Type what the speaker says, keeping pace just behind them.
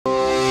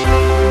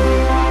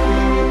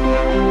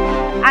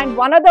And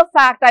one other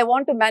fact I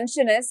want to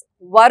mention is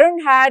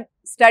Varun had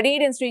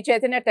studied in Sri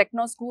Chaitanya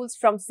Techno Schools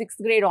from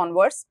 6th grade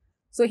onwards.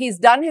 So he's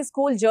done his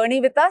school journey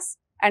with us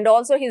and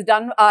also he's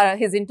done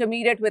his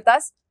intermediate with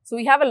us. So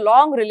we have a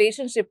long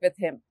relationship with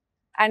him.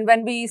 And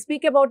when we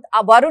speak about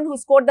Varun, who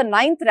scored the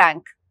 9th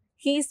rank,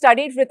 he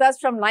studied with us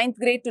from 9th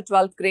grade to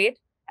 12th grade.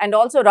 And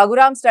also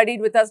Raghuram studied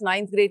with us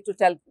 9th grade to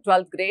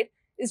 12th grade.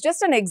 It's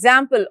just an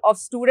example of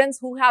students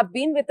who have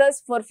been with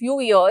us for a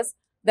few years.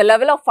 The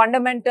level of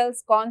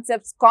fundamentals,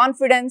 concepts,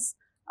 confidence,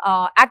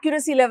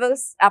 accuracy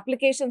levels,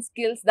 application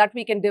skills that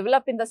we can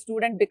develop in the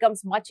student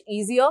becomes much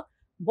easier,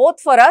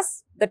 both for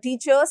us, the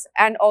teachers,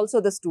 and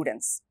also the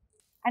students.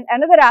 And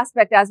another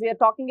aspect, as we are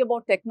talking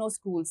about techno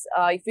schools,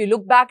 if you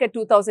look back at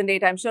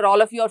 2008, I'm sure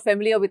all of you are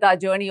familiar with our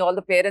journey, all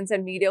the parents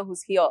and media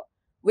who's here.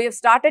 We have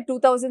started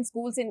 2000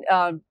 schools in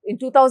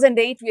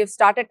 2008, we have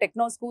started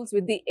techno schools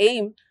with the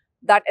aim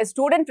that a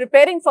student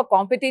preparing for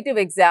competitive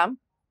exam,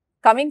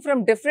 coming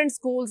from different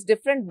schools,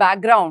 different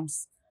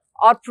backgrounds,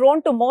 are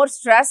prone to more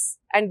stress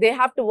and they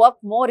have to work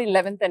more in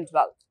 11th and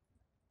 12th.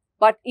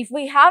 But if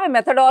we have a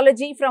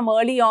methodology from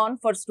early on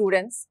for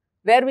students,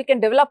 where we can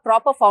develop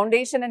proper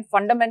foundation and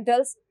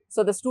fundamentals,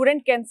 so the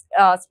student can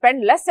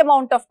spend less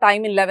amount of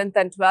time in 11th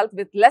and 12th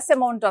with less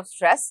amount of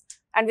stress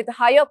and with a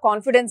higher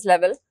confidence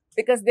level,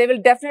 because they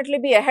will definitely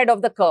be ahead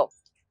of the curve.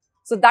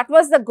 So that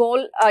was the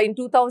goal in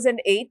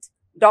 2008.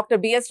 Dr.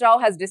 B.S. Rao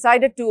has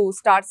decided to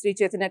start Sri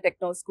Chaitanya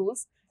Techno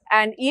Schools.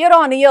 And year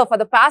on year, for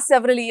the past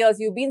several years,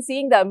 you've been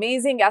seeing the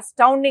amazing,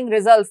 astounding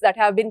results that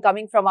have been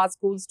coming from our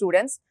school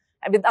students.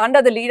 And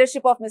under the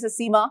leadership of Mrs.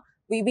 Seema,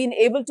 we've been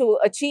able to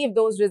achieve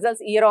those results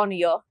year on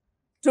year.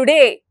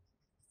 Today,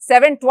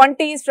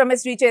 720 is from a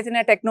Sri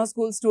Chaitanya Techno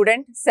School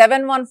student,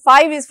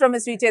 715 is from a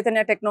Sri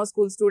Chaitanya Techno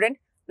School student,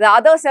 the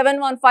other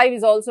 715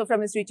 is also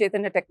from a Sri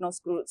Chaitanya Techno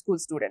School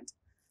student.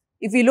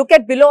 If we look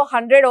at below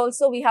 100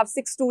 also, we have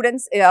 6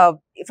 students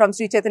from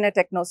Sri Chaitanya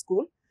Techno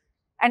School.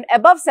 And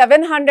above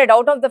 700,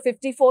 out of the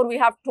 54, we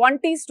have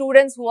 20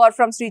 students who are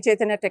from Sri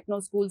Chaitanya Techno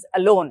Schools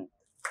alone.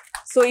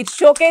 So it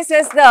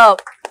showcases the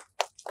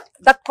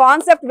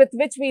concept with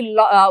which we've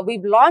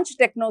launched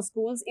Techno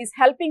Schools is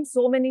helping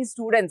so many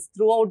students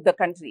throughout the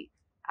country.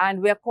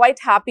 And we are quite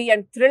happy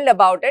and thrilled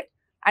about it.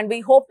 And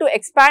we hope to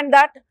expand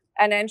that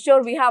and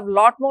ensure we have a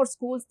lot more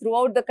schools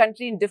throughout the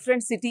country in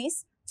different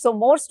cities. So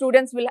more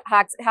students will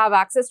have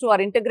access to our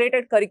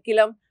integrated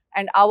curriculum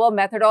and our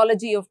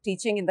methodology of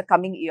teaching in the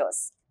coming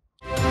years.